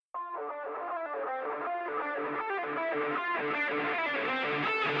Today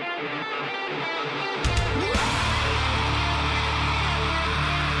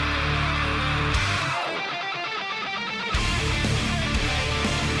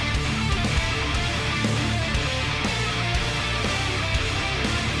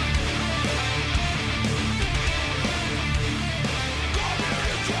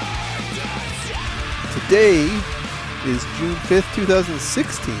is June 5th,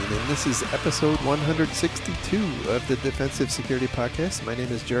 2016, and this is episode 162 of the Defensive Security Podcast. My name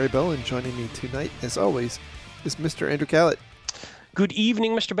is Jerry Bell, and joining me tonight, as always, is Mr. Andrew Callett. Good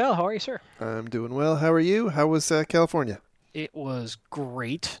evening, Mr. Bell. How are you, sir? I'm doing well. How are you? How was California? It was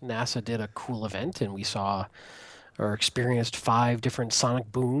great. NASA did a cool event, and we saw or experienced 5 different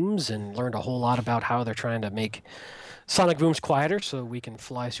sonic booms and learned a whole lot about how they're trying to make sonic booms quieter so we can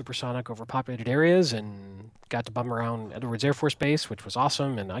fly supersonic over populated areas, and got to bum around Edwards Air Force Base, which was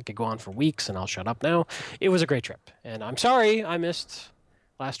awesome, and I could go on for weeks, and I'll shut up now. It was a great trip, and I'm sorry I missed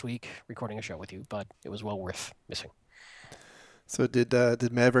last week recording a show with you, but it was well worth missing. So did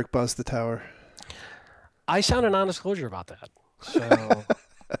Maverick buzz the tower? I signed a non-disclosure about that. So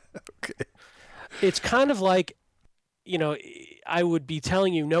okay. It's kind of like, I would be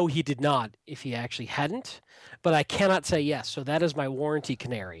telling you, no, he did not, if he actually hadn't, but I cannot say yes. So that is my warranty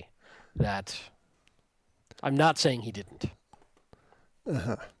canary, that I'm not saying he didn't.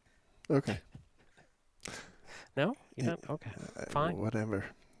 Uh-huh. Okay. No? You don't? Okay. Fine. Whatever.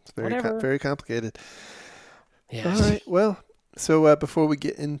 It's very complicated. Yes. All right. Well, so before we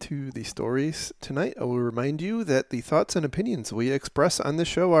get into the stories tonight, I will remind you that the thoughts and opinions we express on this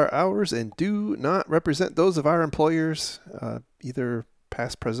show are ours and do not represent those of our employers, either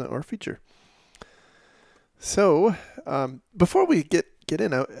past, present, or future. So before we get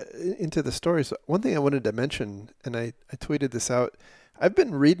into the stories, one thing I wanted to mention, and I tweeted this out, I've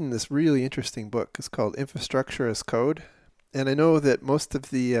been reading this really interesting book. It's called Infrastructure as Code, and I know that most of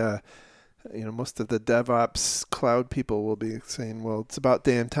the DevOps cloud people will be saying, well, it's about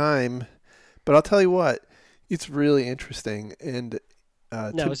damn time. But I'll tell you what, it's really interesting. And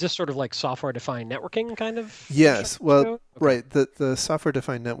now, is this sort of like software-defined networking kind of? Yes. Well, okay. Right. The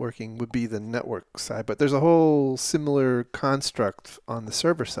software-defined networking would be the network side, but there's a whole similar construct on the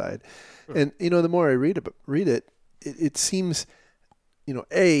server side. And, the more I read it, it seems,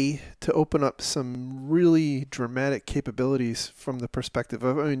 to open up some really dramatic capabilities from the perspective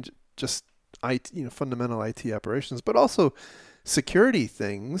of, just fundamental IT operations, but also security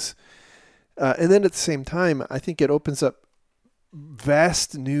things. And then at the same time, I think it opens up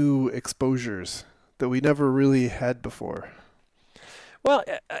vast new exposures that we never really had before. Well,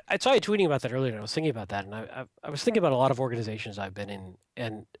 I saw you tweeting about that earlier, and I was thinking about that, and I was thinking about a lot of organizations I've been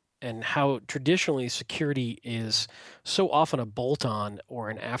in, and how traditionally security is so often a bolt-on or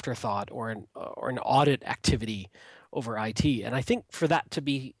an afterthought or an audit activity over IT. And I think for that to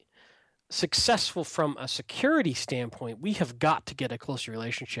be successful from a security standpoint, we have got to get a closer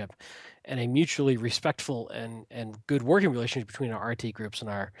relationship and a mutually respectful and good working relationship between our RT groups and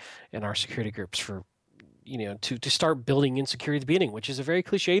our security groups for, to start building in security at the beginning, which is a very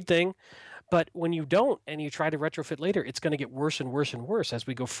cliched thing. But when you don't and you try to retrofit later, it's going to get worse and worse and worse as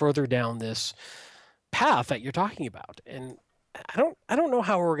we go further down this path that you're talking about. And I don't know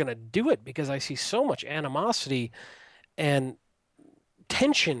how we're going to do it, because I see so much animosity and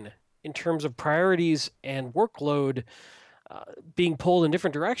tension in terms of priorities and workload being pulled in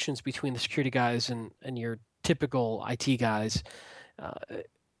different directions between the security guys and your typical IT guys.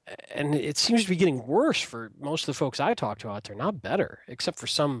 And it seems to be getting worse for most of the folks I talk to out there, not better, except for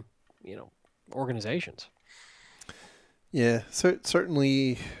some, organizations. Yeah,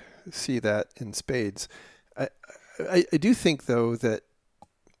 certainly see that in spades. I do think, though, that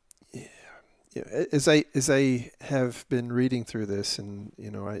as I have been reading through this, and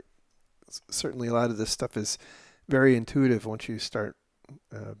certainly a lot of this stuff is very intuitive once you start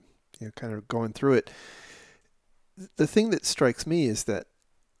kind of going through it. The thing that strikes me is that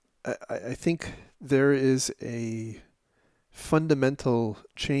I think there is a fundamental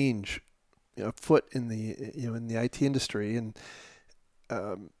change afoot in the IT industry, and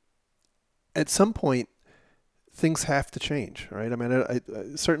at some point things have to change, right? I mean, I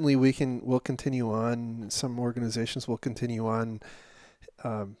certainly we'll continue on. Some organizations will continue on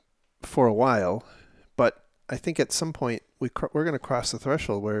for a while, but I think at some point we're going to cross the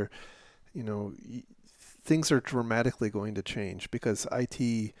threshold where, things are dramatically going to change, because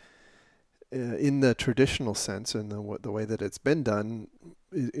IT, in the traditional sense and the way that it's been done,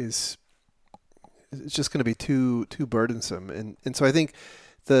 is it's just going to be too burdensome, and so I think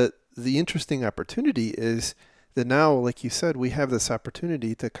the interesting opportunity is that now, like you said, we have this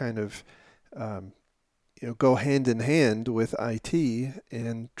opportunity to kind of go hand in hand with IT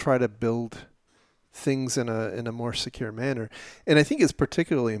and try to build things in a more secure manner. And I think it's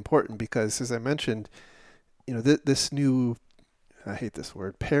particularly important because, as I mentioned, this new, I hate this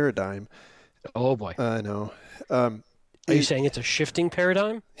word, paradigm. Oh boy. I know. Um, Are you it, saying it's a shifting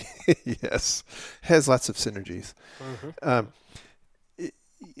paradigm? yes, has lots of synergies. Mm-hmm. Um,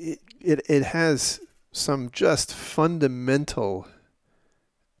 it, it has some just fundamental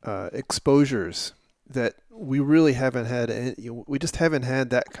exposures that we really haven't had. We just haven't had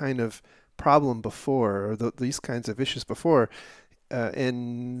that kind of problem before, or these kinds of issues before.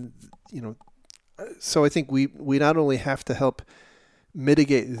 And so I think we not only have to help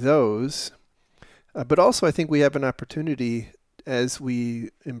mitigate those, but also I think we have an opportunity as we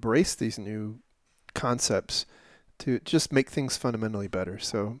embrace these new concepts to just make things fundamentally better.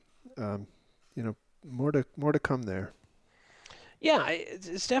 So, um, more to come there. Yeah,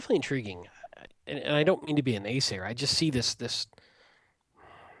 it's definitely intriguing, and I don't mean to be a naysayer. I just see this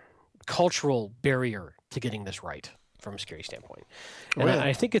cultural barrier to getting this right from a security standpoint, Oh and yeah,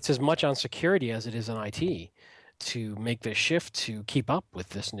 I think it's as much on security as it is on IT to make this shift to keep up with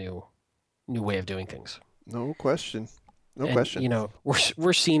this new way of doing things. no question, no And question.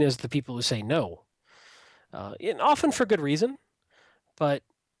 we're seen as the people who say no, and often for good reason. But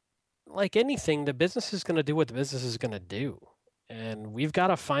like anything, the business is going to do what the business is going to do, and we've got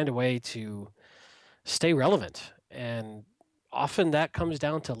to find a way to stay relevant. And often that comes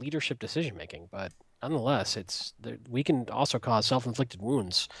down to leadership decision making. But nonetheless, we can also cause self-inflicted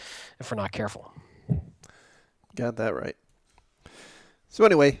wounds if we're not careful. Got that right. So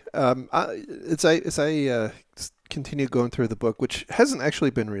anyway, as I continue going through the book, which hasn't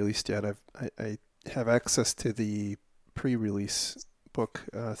actually been released yet, I have access to the pre-release book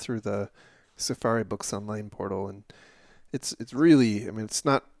through the Safari Books online portal, and it's really, I mean, it's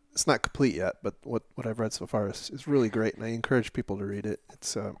not complete yet, but what I've read so far is really great, and I encourage people to read it.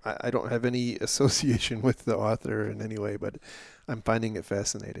 I don't have any association with the author in any way, but I'm finding it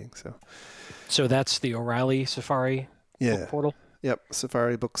fascinating. So that's the O'Reilly Safari book Yeah, portal, yep,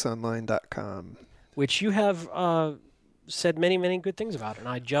 safaribooksonline.com. which you have said many good things about, and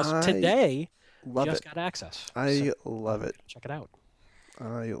I just I today love it. just got access. So I love I'm it. gonna check it out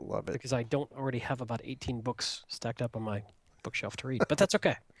I love it. because I don't already have about 18 books stacked up on my bookshelf to read, but that's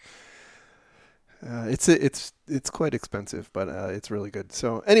okay. It's quite expensive, but it's really good.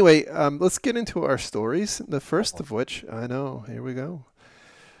 So anyway, let's get into our stories. The Oh first boy. of which, I know, here we go.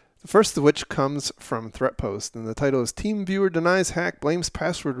 The first of which comes from ThreatPost, and the title is "TeamViewer Denies Hack Blames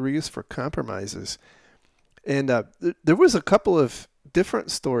Password Reuse for Compromises." And there was a couple of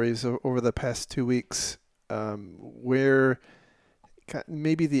different stories over the past 2 weeks where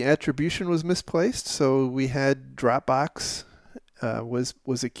maybe the attribution was misplaced. So we had Dropbox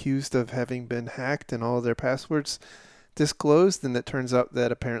was accused of having been hacked and all of their passwords disclosed, and it turns out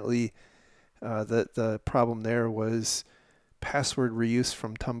that apparently that the problem there was password reuse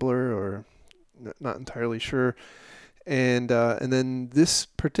from Tumblr, or not entirely sure. And then this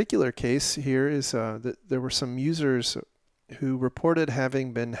particular case here is that there were some users who reported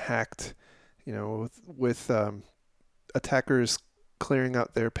having been hacked, with attackers clearing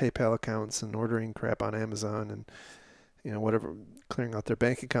out their PayPal accounts and ordering crap on Amazon and whatever, clearing out their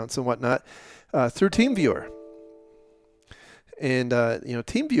bank accounts and whatnot through TeamViewer. And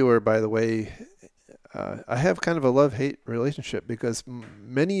TeamViewer, by the way, I have kind of a love-hate relationship because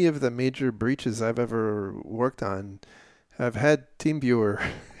many of the major breaches I've ever worked on have had TeamViewer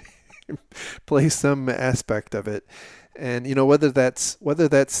play some aspect of it, and whether that's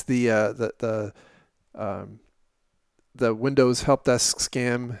um, the Windows help desk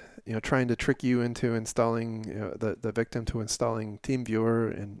scam, trying to trick you into installing, the victim to installing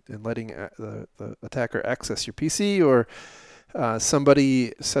TeamViewer and letting the attacker access your PC, or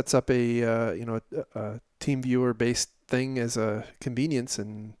somebody sets up a TeamViewer based thing as a convenience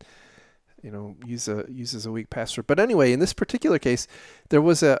and uses a weak password. But anyway, in this particular case, there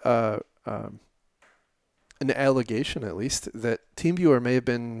was an allegation, at least, that TeamViewer may have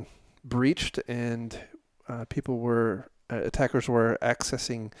been breached, and attackers were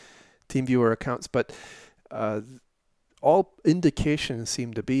accessing TeamViewer accounts, but all indications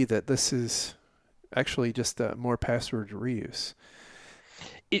seem to be that this is actually just more password reuse.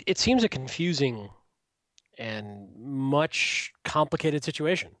 It seems a confusing and much complicated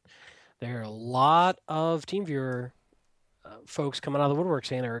situation. There are a lot of TeamViewer folks coming out of the woodwork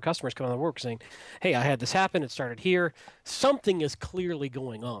saying, or customers coming out of the woodwork saying, "Hey, I had this happen. It started here. Something is clearly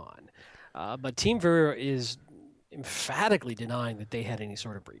going on." But TeamViewer is emphatically denying that they had any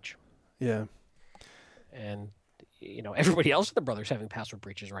sort of breach. Yeah. And everybody else at the brothers having password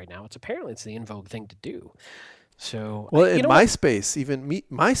breaches right now. It's the in vogue thing to do. So Well, you in know what? MySpace,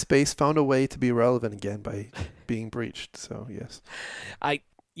 MySpace found a way to be relevant again by being breached. So yes, I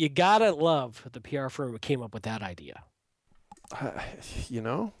You gotta love the PR firm who came up with that idea. uh, you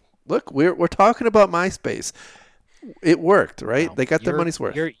know, look, we're talking about MySpace. It worked, right? Well, They got their you're money's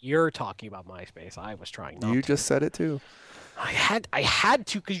worth. you're talking about MySpace. I was trying You not to. just said it too. I had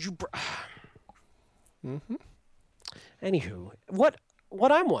to because you. Hmm. Anywho, what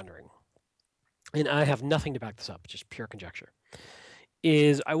I'm wondering, and I have nothing to back this up, just pure conjecture,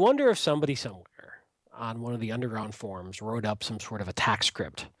 is I wonder if somebody somewhere on one of the underground forums wrote up some sort of attack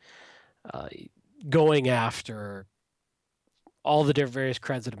script, uh, going after all the different various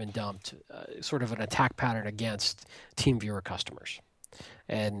creds that have been dumped, sort of an attack pattern against TeamViewer customers.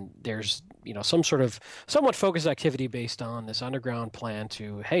 And there's some sort of somewhat focused activity based on this underground plan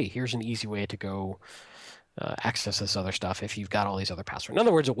to, hey, here's an easy way to go access this other stuff if you've got all these other passwords. In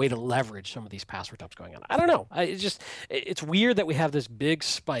other words, a way to leverage some of these password dumps going on. I don't know. It's weird that we have this big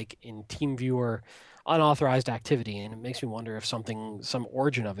spike in TeamViewer unauthorized activity, and it makes me wonder if some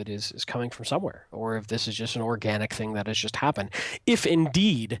origin of it is coming from somewhere, or if this is just an organic thing that has just happened. If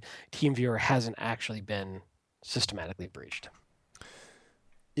indeed TeamViewer hasn't actually been systematically breached.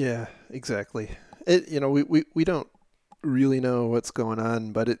 Yeah, exactly. We don't really know what's going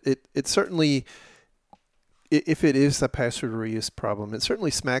on, but it certainly, if it is a password reuse problem, it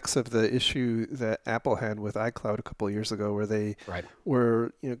certainly smacks of the issue that Apple had with iCloud a couple of years ago, where they Right.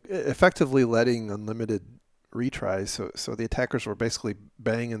 were effectively letting unlimited retries. So the attackers were basically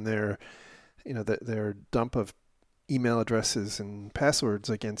banging their dump of email addresses and passwords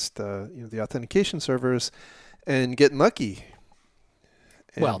against the authentication servers and getting lucky.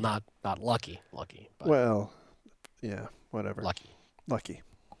 Well, And, not lucky, but well, yeah, whatever. lucky. Lucky.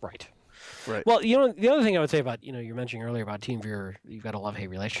 Right. Right. Well, the other thing I would say about, you're mentioning earlier about TeamViewer, you've got a love-hate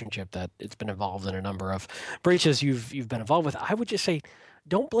relationship that it's been involved in a number of breaches you've been involved with. I would just say,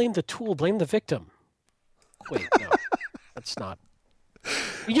 don't blame the tool, blame the victim. Wait, no, that's not.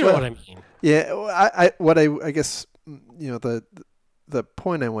 You know what I mean? Yeah, I guess the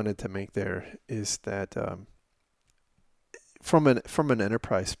point I wanted to make there is that from an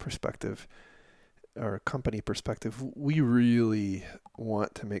enterprise perspective or a company perspective, we really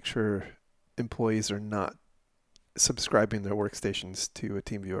want to make sure employees are not subscribing their workstations to a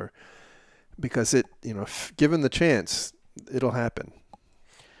TeamViewer, because given the chance, it'll happen.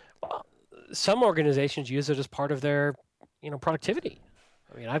 Well, some organizations use it as part of their, productivity.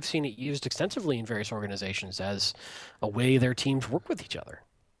 I mean, I've seen it used extensively in various organizations as a way their teams work with each other.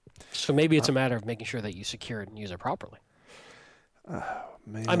 So maybe it's a matter of making sure that you secure it and use it properly. Oh,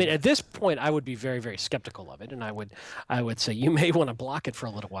 man. I mean, at this point, I would be very, very skeptical of it, and I would say you may want to block it for a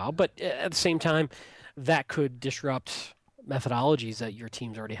little while. But at the same time, that could disrupt methodologies that your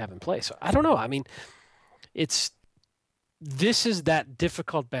teams already have in place. So I don't know. I mean, this is that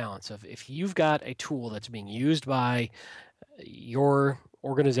difficult balance of, if you've got a tool that's being used by your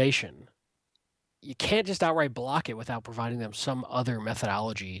organization, you can't just outright block it without providing them some other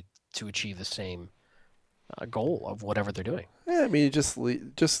methodology to achieve the same goal of whatever they're doing. Yeah, I mean, you just leave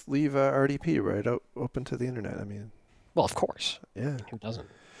RDP right out open to the internet. I mean, well, of course. Yeah. Who doesn't?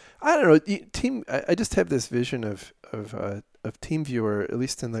 I don't know. I just have this vision of TeamViewer, at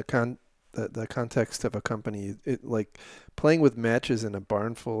least in the context of a company, it like playing with matches in a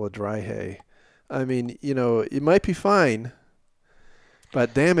barn full of dry hay. I mean, it might be fine,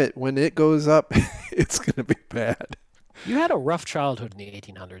 but damn it, when it goes up, it's going to be bad. You had a rough childhood in the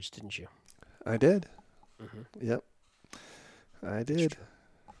 1800s, didn't you? I did. Mm-hmm. Yep. I did.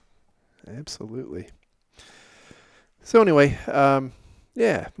 Absolutely. So anyway,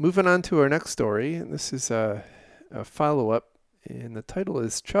 moving on to our next story. And this is a follow-up, and the title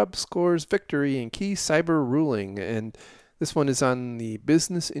is Chubb Scores Victory in Key Cyber Ruling. And this one is on the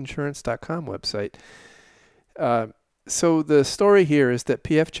businessinsurance.com website. So the story here is that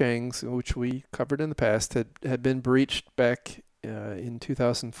PF Chang's, which we covered in the past, had been breached back in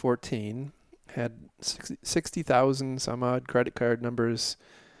 2014, had 60,000 some odd credit card numbers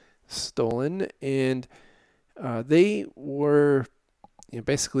stolen, and they were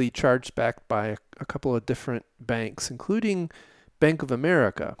basically charged back by a couple of different banks, including Bank of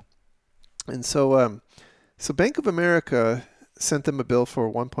America. And so Bank of America sent them a bill for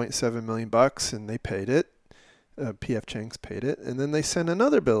 $1.7 million, and they paid it. PF Chang's paid it, and then they sent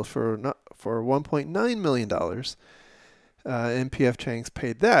another bill for $1.9 million, and PF Chang's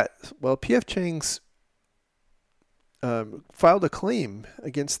paid that. Well, PF Chang's filed a claim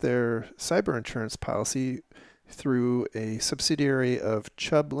against their cyber insurance policy through a subsidiary of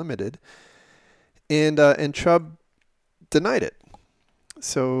Chubb Limited, and Chubb denied it.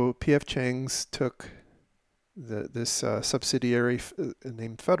 So P.F. Chang's took this subsidiary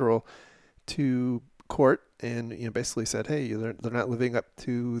named Federal to court and basically said, hey, they're not living up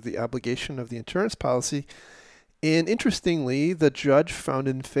to the obligation of the insurance policy. And interestingly, the judge found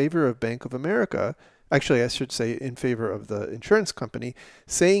in favor of Bank of America, actually I should say in favor of the insurance company,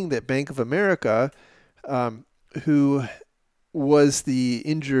 saying that Bank of America, who was the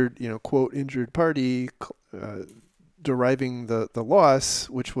injured, quote, injured party, deriving the loss,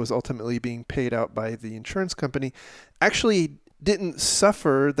 which was ultimately being paid out by the insurance company, actually didn't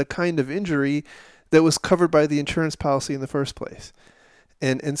suffer the kind of injury that was covered by the insurance policy in the first place.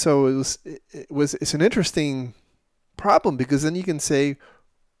 And so it's an interesting problem, because then you can say,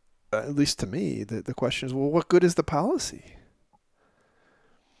 at least to me, the question is, well, what good is the policy?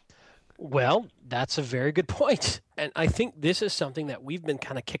 Well, that's a very good point. And I think this is something that we've been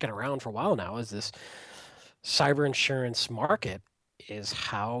kind of kicking around for a while now, is this cyber insurance market. Is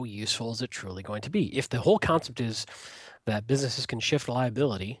how useful is it truly going to be? If the whole concept is that businesses can shift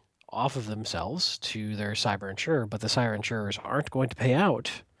liability off of themselves to their cyber insurer, but the cyber insurers aren't going to pay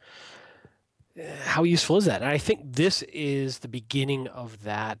out, how useful is that? And I think this is the beginning of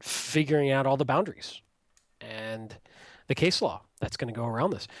that, figuring out all the boundaries and the case law that's going to go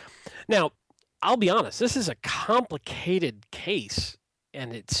around this. Now, I'll be honest, this is a complicated case,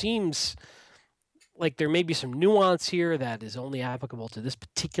 and it seems like there may be some nuance here that is only applicable to this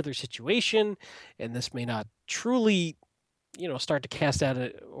particular situation, and this may not truly, start to cast out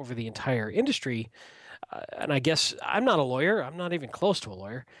over the entire industry. And I guess I'm not a lawyer. I'm not even close to a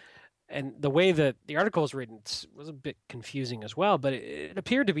lawyer. And the way that the article was written was a bit confusing as well, but it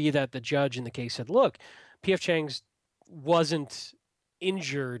appeared to be that the judge in the case said, look, P.F. Chang's wasn't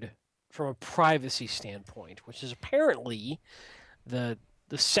injured from a privacy standpoint, which is apparently the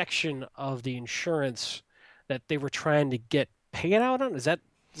section of the insurance that they were trying to get paid out on. Is that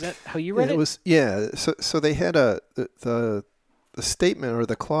how you read it? So they had the statement or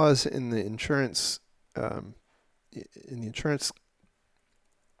the clause in the insurance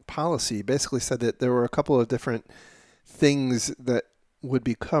policy basically said that there were a couple of different things that would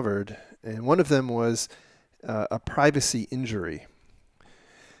be covered, and one of them was a privacy injury.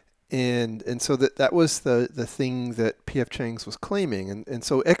 And so that was the thing that P.F. Chang's was claiming. And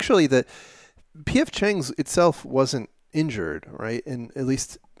so actually the P.F. Chang's itself wasn't injured, right? And at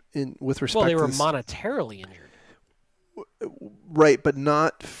least with respect to... Well, they were monetarily injured. Right, but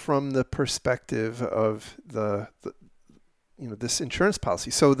not from the perspective of the this insurance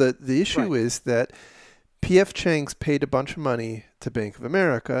policy. So the issue is that P.F. Chang's paid a bunch of money to Bank of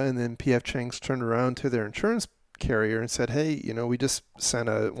America, and then P.F. Chang's turned around to their insurance carrier and said, hey, we just sent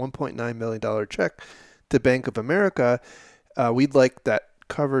a $1.9 million check to Bank of America. We'd like that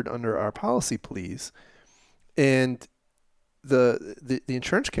covered under our policy, please. And the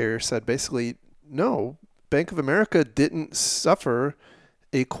insurance carrier said basically, no, Bank of America didn't suffer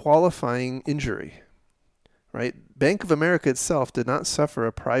a qualifying injury, right? Bank of America itself did not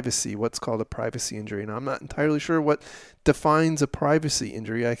suffer what's called a privacy injury. Now, I'm not entirely sure what defines a privacy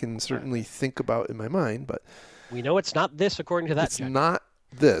injury. I can certainly think about in my mind, but we know it's not this, according to that it's judge. Not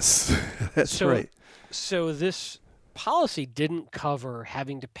this. That's right. So this policy didn't cover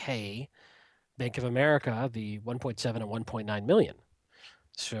having to pay Bank of America the 1.7 and 1.9 million.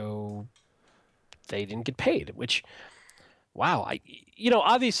 So they didn't get paid, which, wow.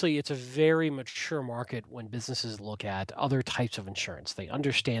 Obviously it's a very mature market when businesses look at other types of insurance. They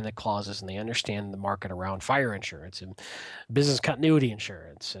understand the clauses and they understand the market around fire insurance and business continuity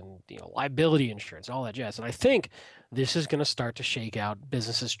insurance and liability insurance, all that jazz. And I think this is going to start to shake out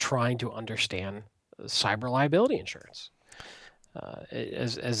businesses trying to understand cyber liability insurance.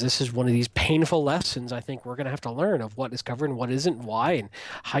 As this is one of these painful lessons, I think we're going to have to learn of what is covered and what isn't, why, and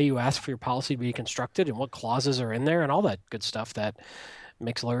how you ask for your policy to be constructed and what clauses are in there and all that good stuff that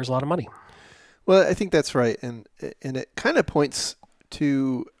makes lawyers a lot of money. Well, I think that's right. And it kind of points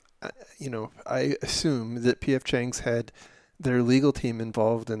to, I assume that P.F. Chang's had their legal team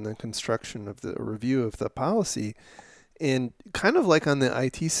involved in the construction of the review of the policy. And kind of like on the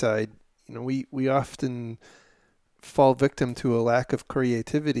IT side, we often fall victim to a lack of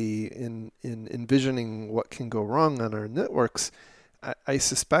creativity in envisioning what can go wrong on our networks. I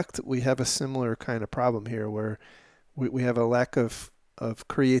suspect we have a similar kind of problem here where we have a lack of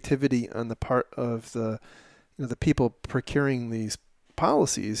creativity on the part of the people procuring these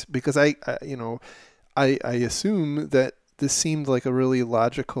policies, because I assume that this seemed like a really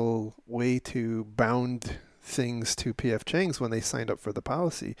logical way to bound things to P.F. Chang's when they signed up for the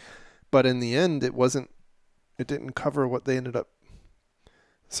policy. But in the end, it didn't cover what they ended up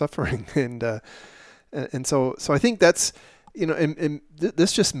suffering. And And so I think that's,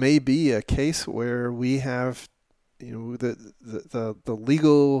 this just may be a case where we have, the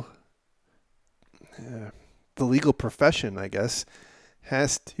legal, the legal profession, I guess,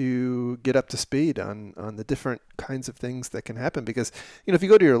 has to get up to speed on the different kinds of things that can happen. Because, if you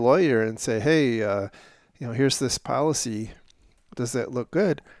go to your lawyer and say, hey, here's this policy, does that look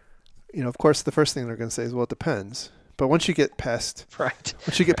good? Of course, the first thing they're going to say is, well, it depends. But once you get past, Right.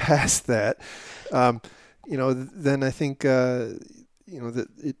 once you get past that, then I think, that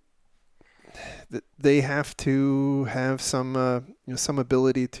they have to have some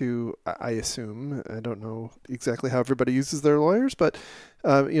ability to, I assume, I don't know exactly how everybody uses their lawyers, but,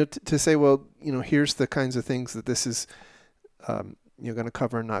 to say, well, here's the kinds of things that this is, going to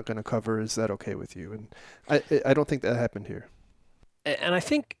cover, not going to cover. Is that okay with you? And I don't think that happened here. And I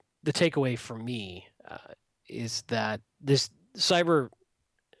think the takeaway for me is that this cyber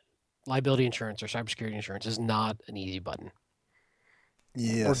liability insurance or cybersecurity insurance is not an easy button.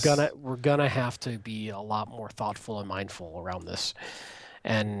 Yes. We're gonna have to be a lot more thoughtful and mindful around this,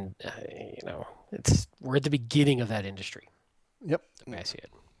 and we're at the beginning of that industry. Yep. The way I see it.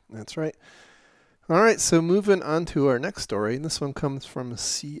 That's right. All right, so moving on to our next story, and this one comes from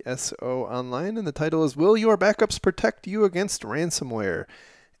CSO Online, and the title is "Will Your Backups Protect You Against Ransomware?"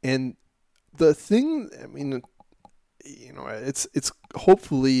 And the thing, it's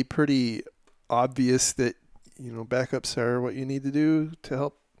hopefully pretty obvious that backups are what you need to do to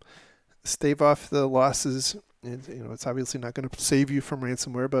help stave off the losses. And, it's obviously not going to save you from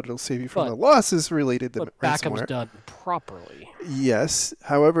ransomware, but it'll save you from the losses related to ransomware. Backups done properly. Yes.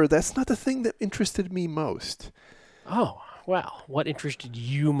 However, that's not the thing that interested me most. Oh, wow. What interested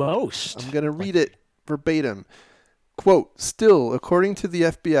you most? I'm going to read it verbatim. Quote, still, according to the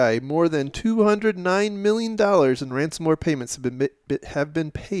FBI, more than $209 million in ransomware payments have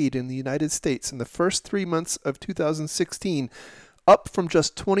been paid in the United States in the first 3 months of 2016, up from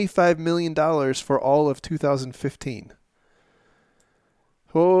just $25 million for all of 2015.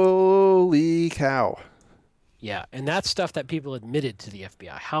 Holy cow. Yeah, and that's stuff that people admitted to the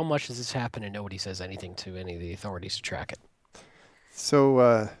FBI. How much does this happen and nobody says anything to any of the authorities to track it?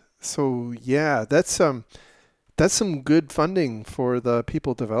 So yeah, that's some good funding for the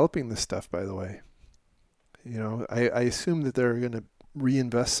people developing this stuff, by the way. I assume that they're going to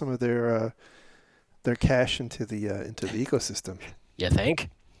reinvest some of their cash into the ecosystem. You think?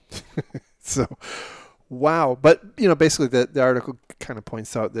 So, wow. But basically, the article kind of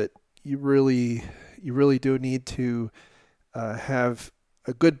points out that you really do need to have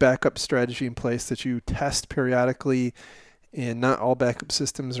a good backup strategy in place that you test periodically. And not all backup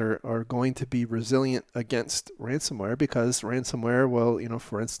systems are going to be resilient against ransomware, because ransomware, well,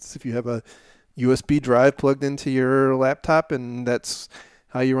 for instance, if you have a USB drive plugged into your laptop and that's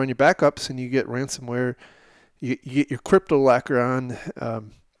how you run your backups, and you get ransomware, you get your CryptoLocker on,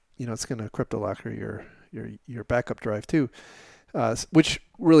 it's going to CryptoLocker your backup drive too, which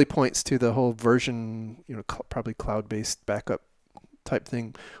really points to the whole version, probably cloud-based backup type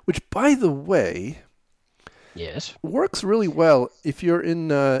thing, which, by the way, yes, works really well if you're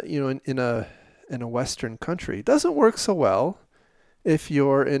in in a Western country. It doesn't work so well if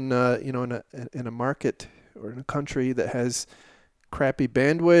you're in in a market or in a country that has crappy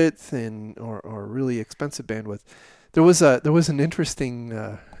bandwidth or really expensive bandwidth. There was an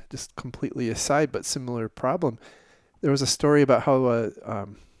interesting, just completely aside but similar problem. There was a story about how I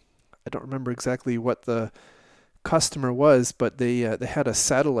don't remember exactly what the customer was, but they had a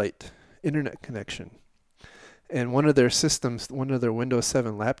satellite internet connection. And one of their systems, one of their Windows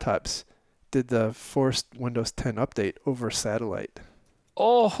 7 laptops, did the forced Windows 10 update over satellite.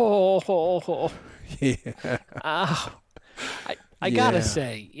 Oh, yeah. I gotta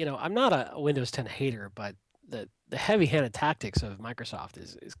say, I'm not a Windows 10 hater, but the heavy-handed tactics of Microsoft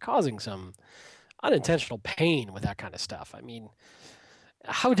is causing some unintentional pain with that kind of stuff. I mean,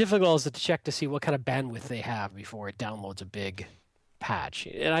 how difficult is it to check to see what kind of bandwidth they have before it downloads a big patch?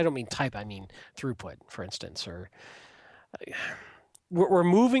 And I don't mean type, I mean throughput, for instance. Or we're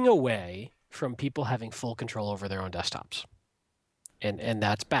moving away from people having full control over their own desktops, and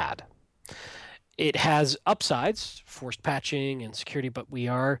that's bad. It has upsides, forced patching and security, but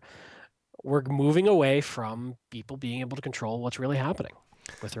we're moving away from people being able to control what's really happening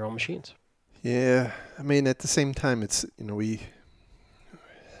with their own machines. Yeah, I mean, at the same time, it's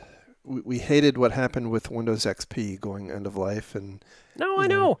we hated what happened with Windows XP going end of life, and I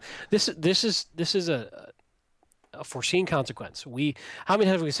know this is a foreseen consequence. How many times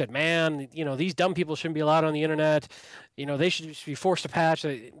have we said, man, these dumb people shouldn't be allowed on the internet. They should just be forced to patch.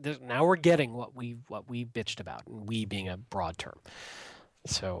 Now we're getting what we bitched about, and we being a broad term.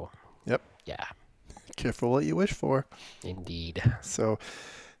 So yep, yeah, Careful what you wish for. Indeed. So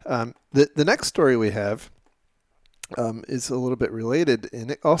the next story we have is a little bit related,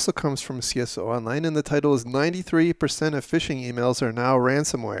 and it also comes from CSO Online, and the title is 93% of phishing emails are now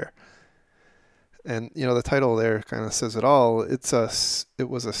ransomware. And the title there kind of says it all. It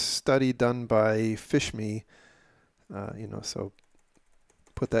was a study done by FishMe, so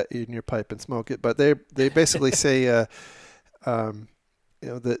put that in your pipe and smoke it. But they basically say that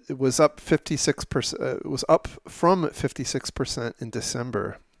it was up 56%. It was up from 56% in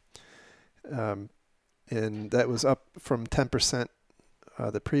December, and that was up from 10%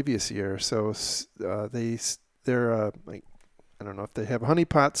 the previous year. So they're like, I don't know if they have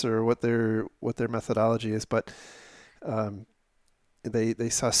honeypots or what their methodology is, but they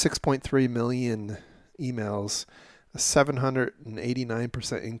saw 6.3 million emails, a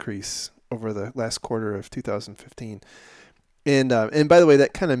 789% increase over the last quarter of 2015. And by the way,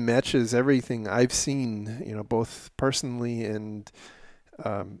 that kind of matches everything I've seen, both personally and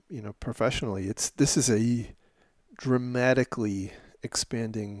professionally. This is a dramatically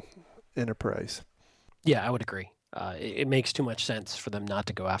expanding enterprise. Yeah, I would agree. It makes too much sense for them not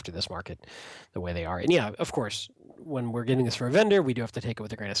to go after this market the way they are. And yeah, of course, when we're getting this from a vendor, we do have to take it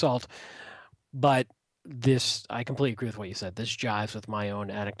with a grain of salt. But this, I completely agree with what you said. This jives with my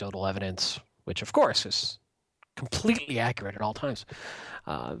own anecdotal evidence, which of course is completely accurate at all times,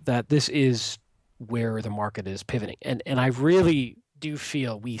 that this is where the market is pivoting. And I really do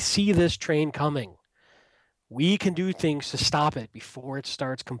feel we see this train coming. We can do things to stop it before it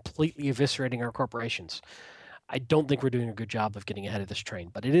starts completely eviscerating our corporations. I don't think we're doing a good job of getting ahead of this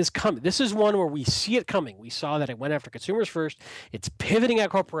train, but it is coming. This is one where we see it coming. We saw that it went after consumers first. It's pivoting at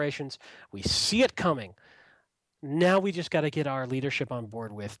corporations. We see it coming. Now we just got to get our leadership on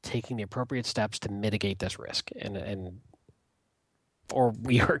board with taking the appropriate steps to mitigate this risk, or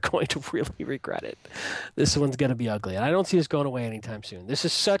we are going to really regret it. This one's going to be ugly, and I don't see this going away anytime soon. This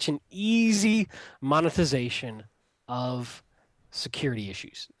is such an easy monetization of security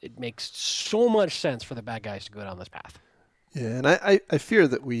issues. It makes so much sense for the bad guys to go down this path. Yeah, and I fear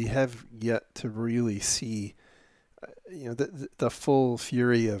that we have yet to really see the full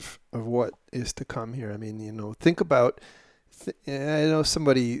fury of what is to come here. I mean, think about. I know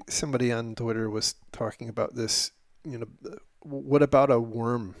somebody on Twitter was talking about this. What about a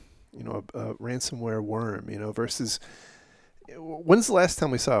worm? A ransomware worm. Versus when's the last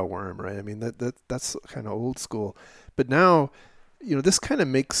time we saw a worm? Right. I mean that's kind of old school. But now, this kind of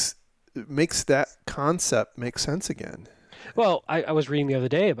makes that concept make sense again. Well, I was reading the other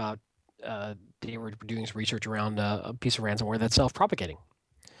day about. They were doing some research around a piece of ransomware that's self-propagating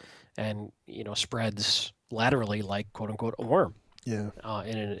and spreads laterally like quote unquote a worm. Yeah.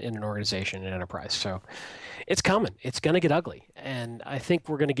 In an organization, an enterprise. So it's coming. It's going to get ugly, and I think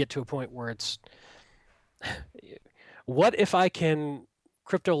we're going to get to a point where it's what if I can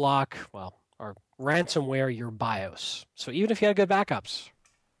crypto lock or ransomware your BIOS? So even if you had good backups.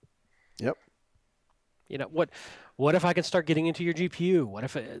 Yep. What if I can start getting into your GPU? What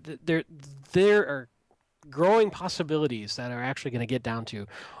if there are growing possibilities that are actually going to get down to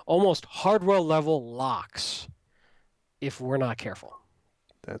almost hardware level locks if we're not careful.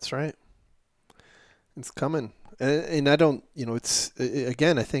 That's right. It's coming, and I don't. It's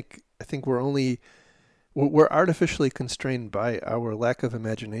again. I think we're artificially constrained by our lack of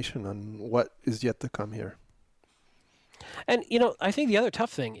imagination on what is yet to come here. And I think the other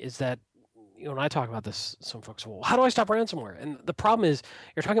tough thing is that. When I talk about this, some folks, well, how do I stop ransomware? And the problem is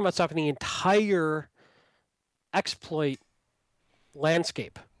you're talking about stopping the entire exploit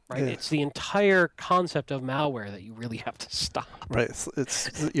landscape, right? Yeah. It's the entire concept of malware that you really have to stop. Right.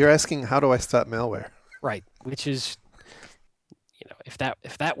 You're asking, how do I stop malware? Right. Which is, if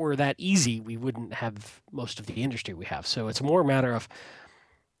that were that easy, we wouldn't have most of the industry we have. So it's more a matter of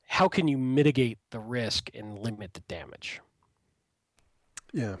how can you mitigate the risk and limit the damage?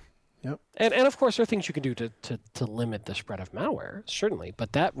 Yeah. Yep. And of course, there are things you can do to limit the spread of malware, certainly.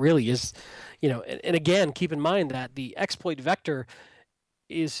 But that really is, and again, keep in mind that the exploit vector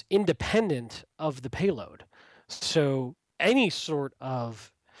is independent of the payload. So any sort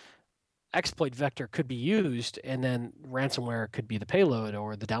of exploit vector could be used, and then ransomware could be the payload,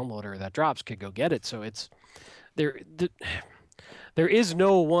 or the downloader that drops could go get it. So it's there is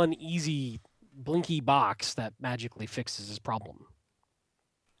no one easy blinky box that magically fixes this problem.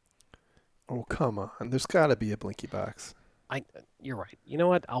 Oh, come on. There's got to be a blinky box. You're right. You know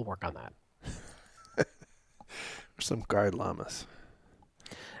what? I'll work on that. Or some guard llamas.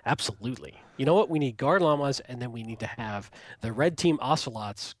 Absolutely. You know what? We need guard llamas, and then we need to have the red team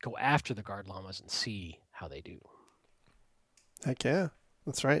ocelots go after the guard llamas and see how they do. Heck yeah.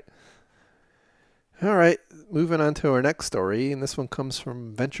 That's right. All right, moving on to our next story, and this one comes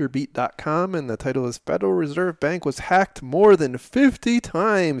from VentureBeat.com, and the title is Federal Reserve Bank was hacked more than 50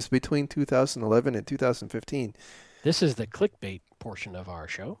 times between 2011 and 2015. This is the clickbait portion of our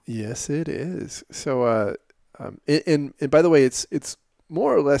show. Yes, it is. So, and by the way, it's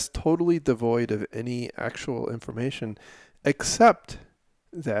more or less totally devoid of any actual information, except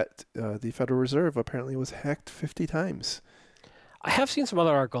that the Federal Reserve apparently was hacked 50 times. I have seen some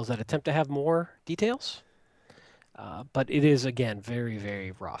other articles that attempt to have more details, but it is, again, very,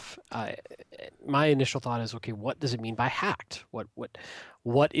 very rough. My initial thought is, okay, what does it mean by hacked?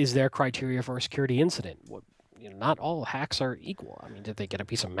 What is their criteria for a security incident? Not all hacks are equal. I mean, did they get a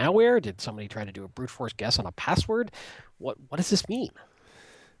piece of malware? Did somebody try to do a brute force guess on a password? What does this mean?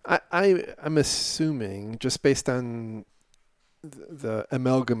 I'm assuming, just based on the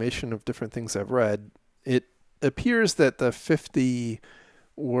amalgamation of different things I've read, it appears that the 50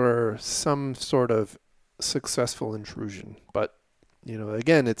 were some sort of successful intrusion, but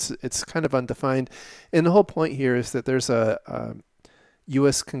again, it's kind of undefined. And the whole point here is that there's a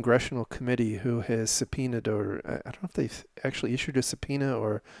U.S. congressional committee who has subpoenaed, or I don't know if they've actually issued a subpoena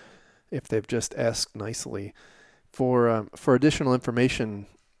or if they've just asked nicely for additional information.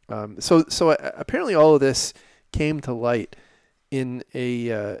 So apparently all of this came to light in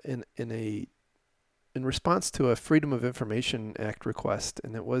response to a Freedom of Information Act request,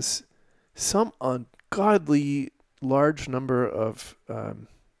 and it was some ungodly large number of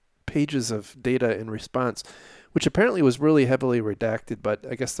pages of data in response, which apparently was really heavily redacted, but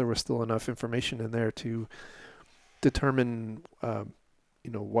I guess there was still enough information in there to determine,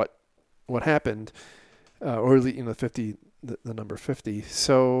 what happened, or the number 50.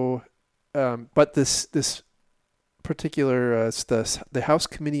 So, but this particular the House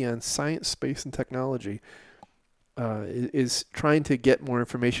Committee on Science, Space, and Technology is trying to get more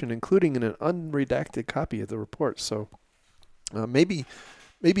information, including in an unredacted copy of the report. So maybe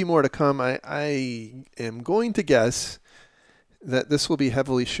more to come. I am going to guess that this will be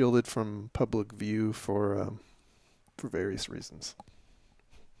heavily shielded from public view for various reasons.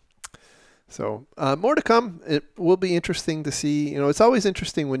 So more to come. It will be interesting to see. It's always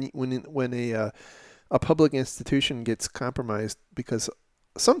interesting when a public institution gets compromised, because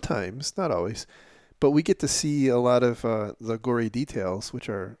sometimes, not always, but we get to see a lot of the gory details, which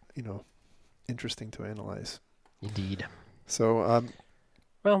are interesting to analyze. Indeed. So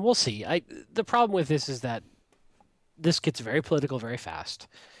well, we'll see. The problem with this is that this gets very political very fast,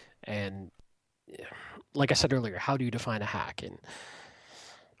 and like I said earlier, how do you define a hack? And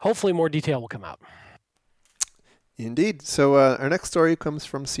hopefully more detail will come out. Indeed. So our next story comes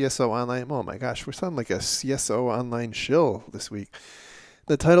from CSO Online. Oh my gosh, we sound like a CSO Online shill this week.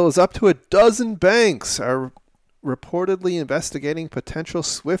 The title is Up to a Dozen Banks Are Reportedly Investigating Potential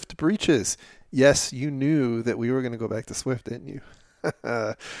SWIFT Breaches. Yes, you knew that we were going to go back to SWIFT, didn't you?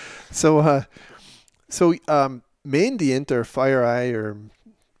 So Mandiant or FireEye or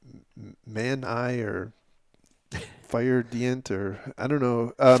ManEye or FireDient or I don't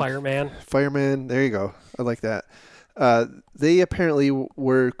know. Fireman. There you go. I like that. They apparently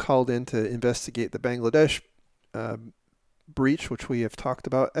were called in to investigate the Bangladesh breach, which we have talked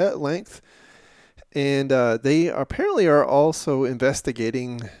about at length. And they apparently are also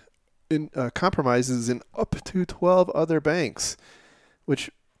investigating compromises in up to 12 other banks, which,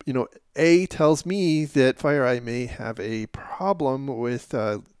 tells me that FireEye may have a problem with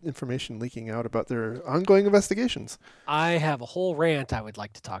information leaking out about their ongoing investigations. I have a whole rant I would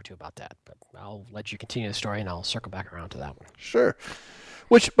like to talk to you about that, but I'll let you continue the story and I'll circle back around to that one. Sure.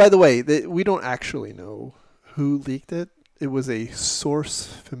 Which, by the way, we don't actually know who leaked it. It was a source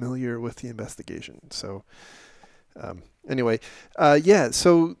familiar with the investigation. So anyway,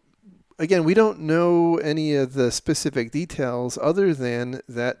 so again, we don't know any of the specific details other than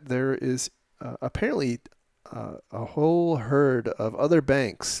that there is apparently a whole herd of other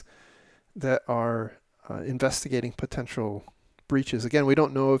banks that are investigating potential breaches. Again, we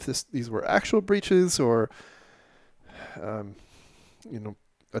don't know if these were actual breaches or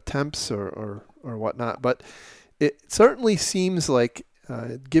attempts or whatnot, but it certainly seems like,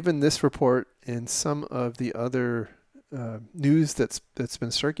 given this report and some of the other news that's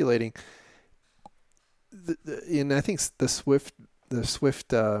been circulating, and I think the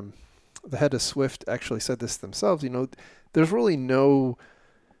head of SWIFT actually said this themselves. There's really no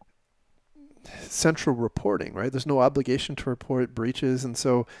central reporting, right? There's no obligation to report breaches, and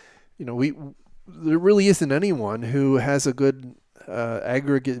so there really isn't anyone who has a good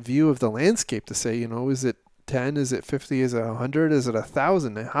aggregate view of the landscape to say, is it 10? Is it 50? Is it 100? Is it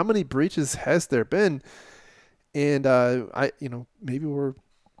 1,000? How many breaches has there been? And maybe we're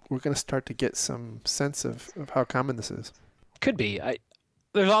we're going to start to get some sense of how common this is. Could be.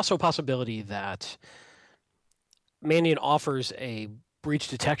 There's also a possibility that Mandiant offers a breach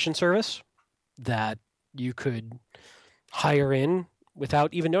detection service that you could hire in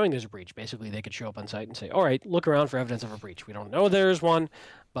without even knowing there's a breach. Basically, they could show up on site and say, all right, look around for evidence of a breach. We don't know there's one,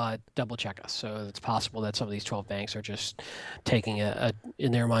 but double check us. So it's possible that some of these 12 banks are just taking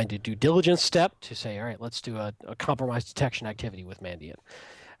in their mind, a due diligence step to say, all right, let's do a compromise detection activity with Mandiant.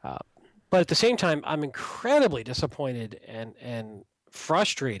 But at the same time, I'm incredibly disappointed and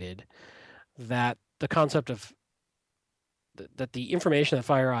frustrated that the concept of that the information that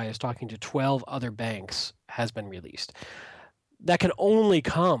FireEye is talking to 12 other banks has been released. That can only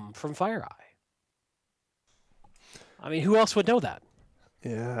come from FireEye. I mean, who else would know that?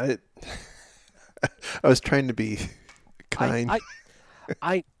 Yeah, I was trying to be kind.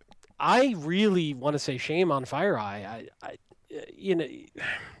 I really want to say shame on FireEye.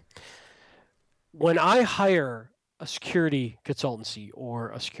 When I hire a security consultancy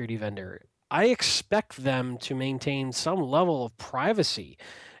or a security vendor, I expect them to maintain some level of privacy.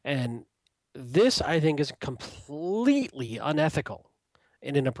 And this, I think, is completely unethical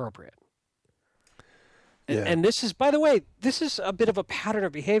and inappropriate. Yeah. And this is, by the way, this is a bit of a pattern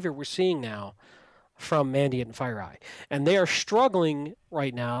of behavior we're seeing now from Mandiant and FireEye. And they are struggling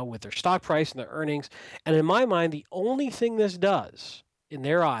right now with their stock price and their earnings. And in my mind, the only thing this does in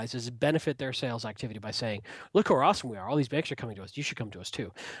their eyes is benefit their sales activity by saying, look how awesome we are. All these banks are coming to us. You should come to us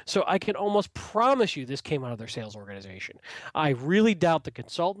too. So I can almost promise you this came out of their sales organization. I really doubt the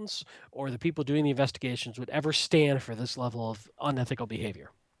consultants or the people doing the investigations would ever stand for this level of unethical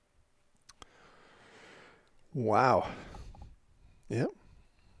behavior. Wow. Yep.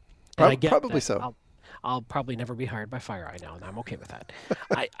 Probably so. I'll probably never be hired by FireEye now, and I'm okay with that.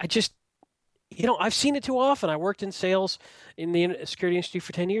 I just, I've seen it too often. I worked in sales in the security industry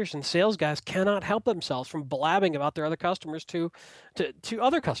for 10 years, and sales guys cannot help themselves from blabbing about their other customers to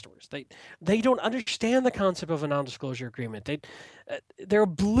other customers. They don't understand the concept of a non-disclosure agreement. They're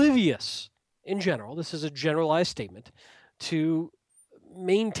oblivious in general. This is a generalized statement to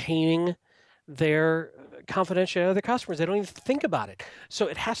maintaining their confidentiality of their customers. They don't even think about it. So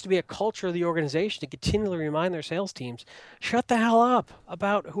it has to be a culture of the organization to continually remind their sales teams, shut the hell up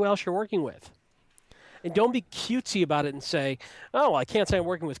about who else you're working with. And don't be cutesy about it and say, oh, I can't say I'm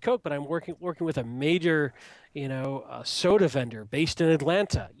working with Coke, but I'm working with a major, soda vendor based in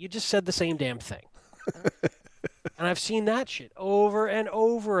Atlanta. You just said the same damn thing. And I've seen that shit over and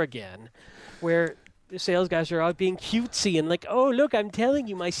over again where the sales guys are out being cutesy and like, oh, look, I'm telling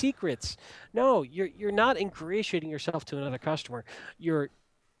you my secrets. No, you're not ingratiating yourself to another customer. You're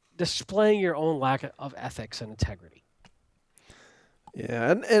displaying your own lack of ethics and integrity.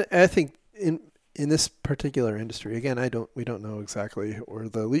 Yeah, and I think in this particular industry, again, we don't know exactly where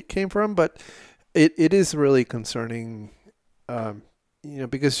the leak came from, but it is really concerning,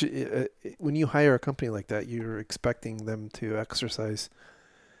 because when you hire a company like that, you're expecting them to exercise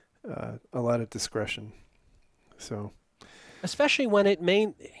a lot of discretion. So, especially when it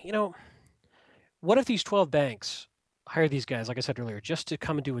may, what if these 12 banks hire these guys, like I said earlier, just to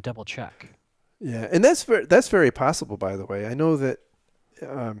come and do a double check? Yeah, and that's very possible, by the way. I know that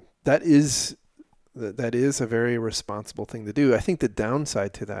that is a very responsible thing to do. I think the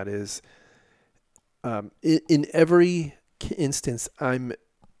downside to that is, in every instance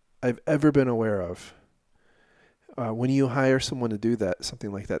I've ever been aware of, when you hire someone to do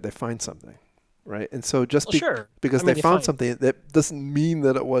something like that, they find something, right? And so because they found something, that doesn't mean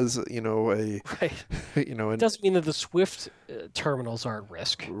that it was, right. It doesn't mean that the Swift terminals are at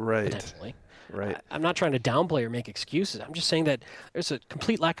risk, right? Potentially. Right. I'm not trying to downplay or make excuses. I'm just saying that there's a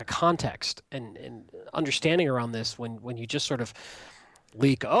complete lack of context and understanding around this when you just sort of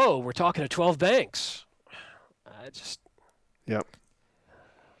leak, oh, we're talking to 12 banks. Yep.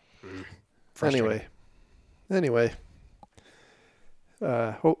 Anyway,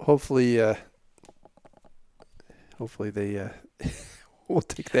 hopefully they will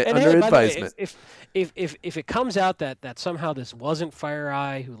take that under advisement. If it comes out that somehow this wasn't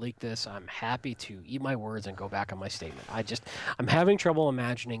FireEye who leaked this, I'm happy to eat my words and go back on my statement. I'm having trouble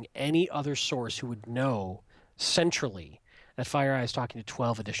imagining any other source who would know centrally that FireEye is talking to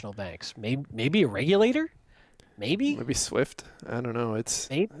 12 additional banks. Maybe a regulator? Maybe Swift. I don't know.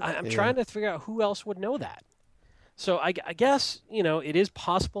 I'm trying to figure out who else would know that. So I guess, it is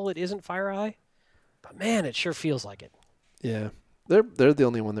possible it isn't FireEye, but man, it sure feels like it. Yeah. They're the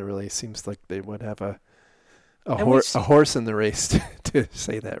only one that really seems like they would have a horse in the race to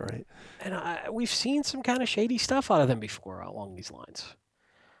say that, right? And we've seen some kind of shady stuff out of them before along these lines.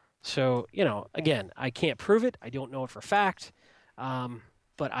 So, again, I can't prove it. I don't know it for a fact.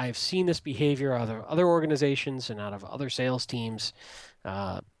 But but I've seen this behavior out of other organizations and out of other sales teams.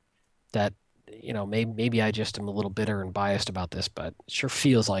 That maybe I just am a little bitter and biased about this, but it sure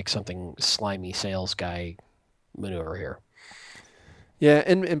feels like something slimy sales guy maneuver here. Yeah,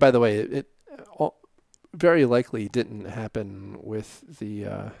 and by the way, it all, very likely didn't happen with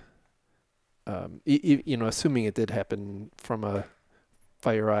the assuming it did happen from a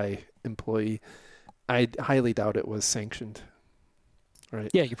FireEye employee. I highly doubt it was sanctioned. Right.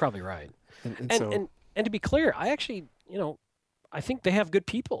 Yeah, you're probably right. And And so and and to be clear, I actually, I think they have good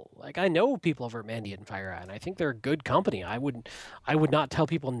people. Like I know people over at Mandiant and FireEye, and I think they're a good company. I would not tell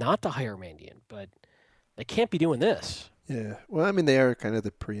people not to hire Mandiant, but they can't be doing this. yeah, well, I mean, they are kind of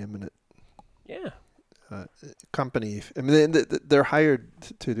the preeminent Yeah. uh, company. I mean, they're hired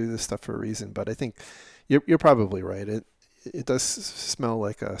to do this stuff for a reason. But I think you're probably right. It does smell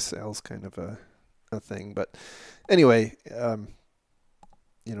like a sales kind of a thing. But anyway,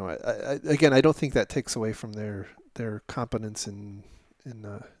 again, I don't think that takes away from their competence in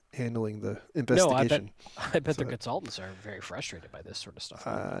handling the No, investigation. I bet So their consultants are very frustrated by this sort of stuff.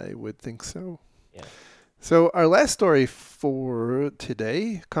 I would think so. Yeah. So our last story for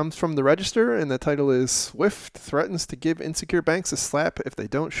today comes from the Register, and the title is "Swift threatens to give insecure banks a slap if they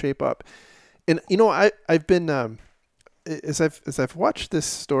don't shape up." And I've been as I've watched this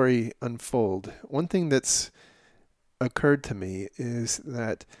story unfold, one thing that's occurred to me is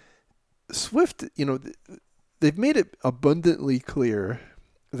that Swift, they've made it abundantly clear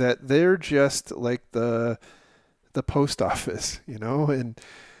that they're just like the post office, and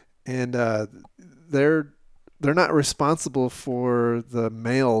they're not responsible for the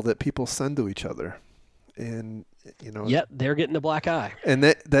mail that people send to each other, and Yet they're getting the black eye. and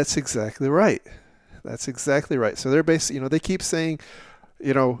that's exactly right. That's exactly right. So they're basically, they keep saying,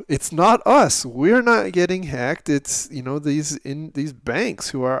 it's not us. We're not getting hacked. It's these banks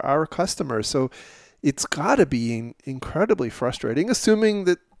who are our customers. So it's got to be incredibly frustrating, assuming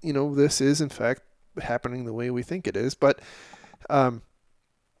that this is in fact happening the way we think it is. But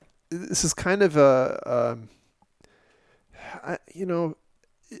this is kind of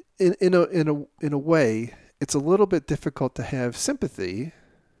in a way, it's a little bit difficult to have sympathy,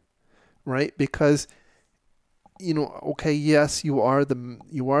 right? Because okay, yes, you are the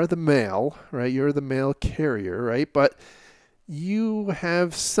mail, right? You're the mail carrier, right? But you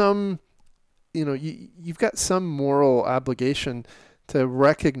have some, you've got some moral obligation to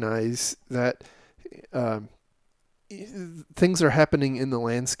recognize that things are happening in the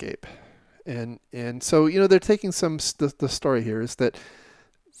landscape, and so they're taking the story here is that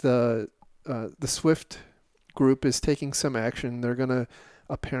the Swift group is taking some action. They're going to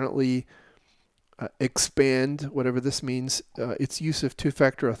apparently expand, whatever this means, its use of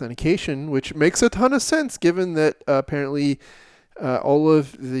two-factor authentication, which makes a ton of sense given that apparently all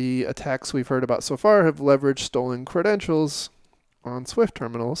of the attacks we've heard about so far have leveraged stolen credentials on Swift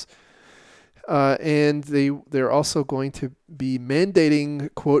terminals. And they're also going to be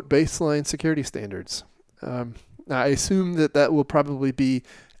mandating, quote, baseline security standards. I assume that will probably be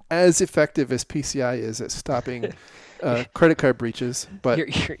as effective as PCI is at stopping credit card breaches. But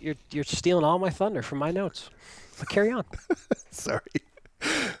you're stealing all my thunder from my notes. But carry on. Sorry.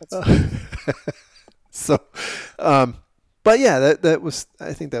 So, but yeah,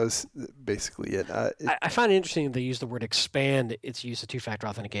 I think that was basically it. I find it interesting that they use the word expand its use of two-factor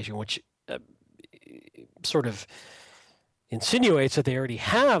authentication, which sort of insinuates that they already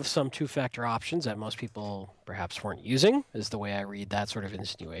have some two-factor options that most people perhaps weren't using, is the way I read that sort of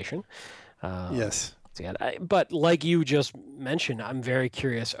insinuation. Yes. But like you just mentioned, I'm very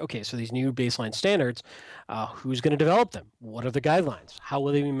curious. Okay, so these new baseline standards, who's going to develop them? What are the guidelines? How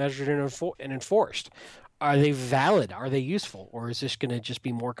will they be measured and enforced? Are they valid? Are they useful? Or is this going to just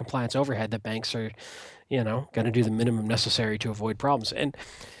be more compliance overhead that banks are, going to do the minimum necessary to avoid problems? And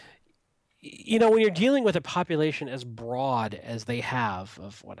when you're dealing with a population as broad as they have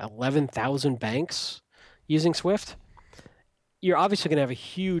of 11,000 banks using Swift, you're obviously going to have a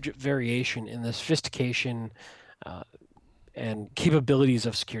huge variation in the sophistication and capabilities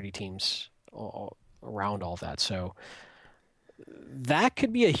of security teams around all that. So that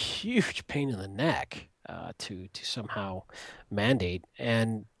could be a huge pain in the neck to somehow mandate.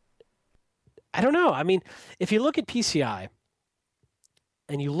 And I don't know. I mean, if you look at PCI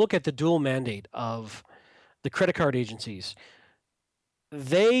and you look at the dual mandate of the credit card agencies,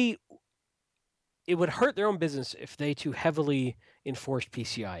 it would hurt their own business if they too heavily enforced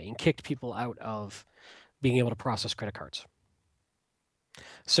PCI and kicked people out of being able to process credit cards.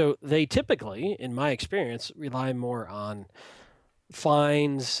 So they typically, in my experience, rely more on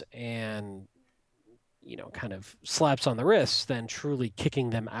fines and kind of slaps on the wrist than truly kicking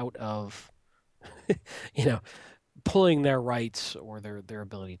them out of, you know, pulling their rights or their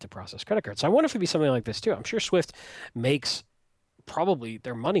ability to process credit cards. So I wonder if it'd be something like this too. I'm sure Swift makes probably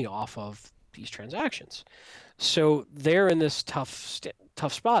their money off of these transactions. So they're in this tough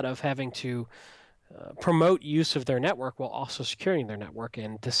spot of having to promote use of their network while also securing their network,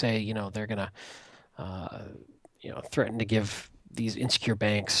 and to say, they're going to, threaten to give these insecure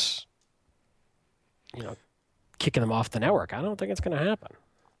banks, kicking them off the network. I don't think it's going to happen.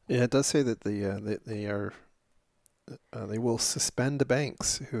 Yeah, it does say that they will suspend the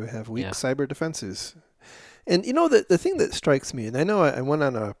banks who have weak cyber defenses. And the thing that strikes me, and I know I went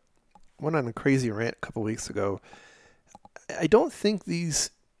on a crazy rant a couple weeks ago. I don't think the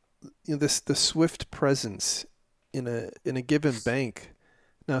Swift presence in a given bank.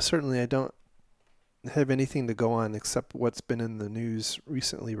 Now, certainly, I don't have anything to go on except what's been in the news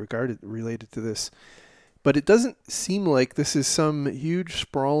recently related to this. But it doesn't seem like this is some huge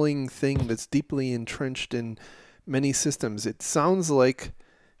sprawling thing that's deeply entrenched in many systems. It sounds like,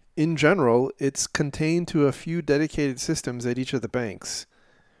 in general, it's contained to a few dedicated systems at each of the banks.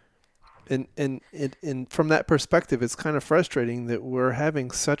 And from that perspective, it's kind of frustrating that we're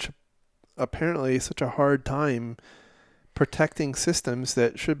having apparently such a hard time protecting systems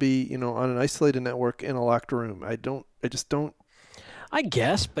that should be, on an isolated network in a locked room. I just don't. I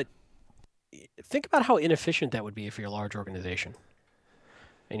guess, but think about how inefficient that would be if you're a large organization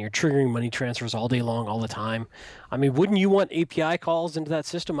and you're triggering money transfers all day long, all the time. I mean, wouldn't you want API calls into that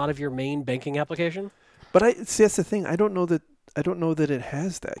system out of your main banking application? But that's the thing. I don't know that it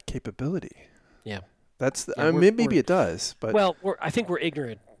has that capability. Yeah. Maybe it does, but I think we're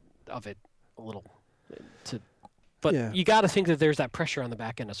ignorant of it a little. But you got to think that there's that pressure on the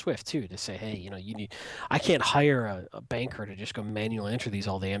back end of Swift too, to say, hey, I can't hire a banker to just go manually enter these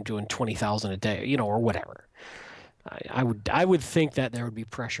all day. I'm doing 20,000 a day, or whatever. I would think that there would be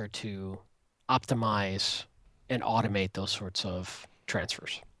pressure to optimize and automate those sorts of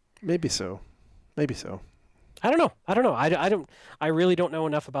transfers. Maybe so. I don't know. I really don't know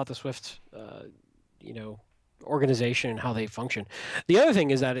enough about the Swift, organization and how they function. The other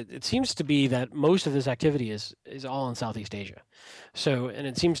thing is that it seems to be that most of this activity is all in Southeast Asia. So, and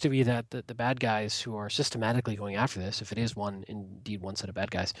it seems to be that the bad guys who are systematically going after this, if it is indeed one set of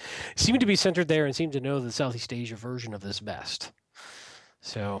bad guys, seem to be centered there and seem to know the Southeast Asia version of this best.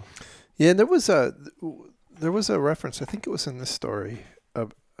 So, yeah, there was a reference. I think it was in this story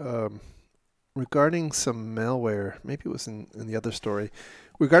of regarding some malware. Maybe it was in the other story.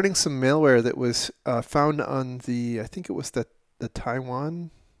 Regarding some malware that was found on I think it was the Taiwan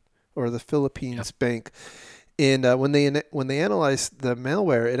or the Philippines bank, and when they analyzed the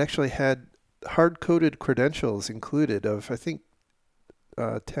malware, it actually had hard-coded credentials included of, I think,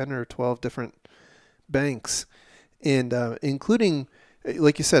 10 or 12 different banks, and including,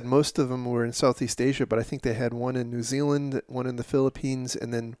 like you said, most of them were in Southeast Asia, but I think they had one in New Zealand, one in the Philippines,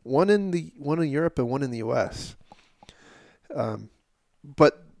 and then one in Europe and one in the U.S.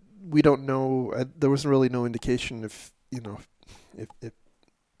 But we don't know. There was really no indication if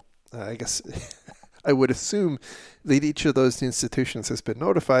I guess I would assume that each of those institutions has been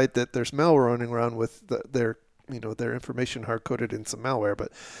notified that there's malware running around with their information hard coded in some malware.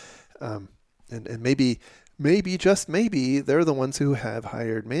 But and maybe just maybe they're the ones who have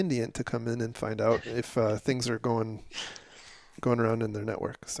hired Mandiant to come in and find out if things are going around in their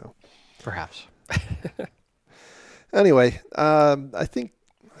network. So perhaps. Anyway, I think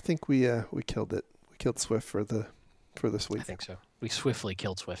we killed it. We killed Swift for this week. I think so. We swiftly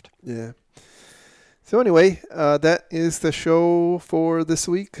killed Swift. Yeah. So anyway, that is the show for this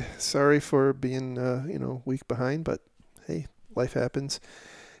week. Sorry for being week behind, but hey, life happens.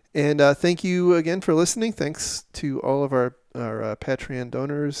 And thank you again for listening. Thanks to all of our Patreon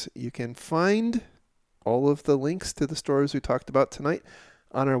donors. You can find all of the links to the stories we talked about tonight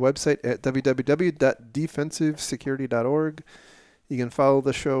on our website at www.defensivesecurity.org. You can follow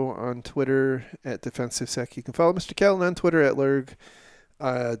the show on Twitter at DefensiveSec. You can follow Mr. Callan on Twitter at Lurg.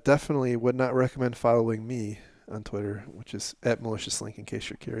 Definitely would not recommend following me on Twitter, which is at MaliciousLink, in case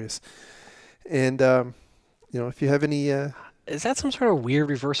you're curious. And, if you have any... Is that some sort of weird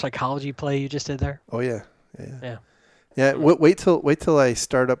reverse psychology play you just did there? Oh, yeah. Yeah, wait till I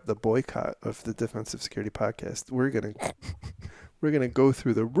start up the boycott of the Defensive Security Podcast. We're gonna go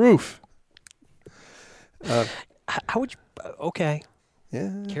through the roof. How would you? Okay.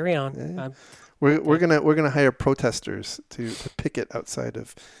 Yeah. Carry on. Yeah. We're gonna hire protesters to picket outside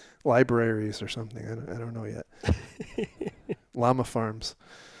of libraries or something. I don't know yet. Llama farms.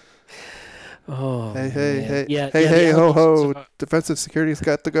 Oh, Hey, man. Yeah, hey, the ho, allegations. ho. Defensive security's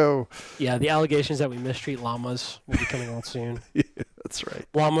got to go. Yeah, the allegations that we mistreat llamas will be coming out soon. Yeah, that's right.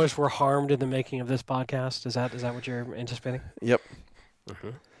 Llamas were harmed in the making of this podcast. Is that what you're anticipating? Yep. Mm-hmm.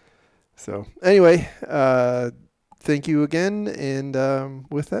 So anyway, thank you again. And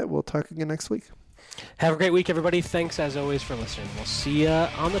with that, we'll talk again next week. Have a great week, everybody. Thanks, as always, for listening. We'll see you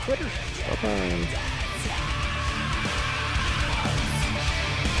on the Twitter. Bye-bye.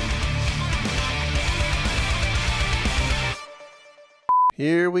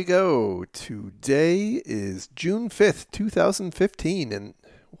 Here we go. Today is June 5th, 2015. And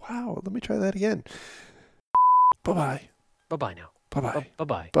wow, let me try that again. Bye-bye. Bye-bye now. Bye-bye.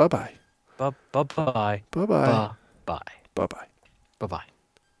 Bye-bye. Bye-bye. Bye-bye. Bye-bye. Bye-bye. Bye-bye. Bye-bye.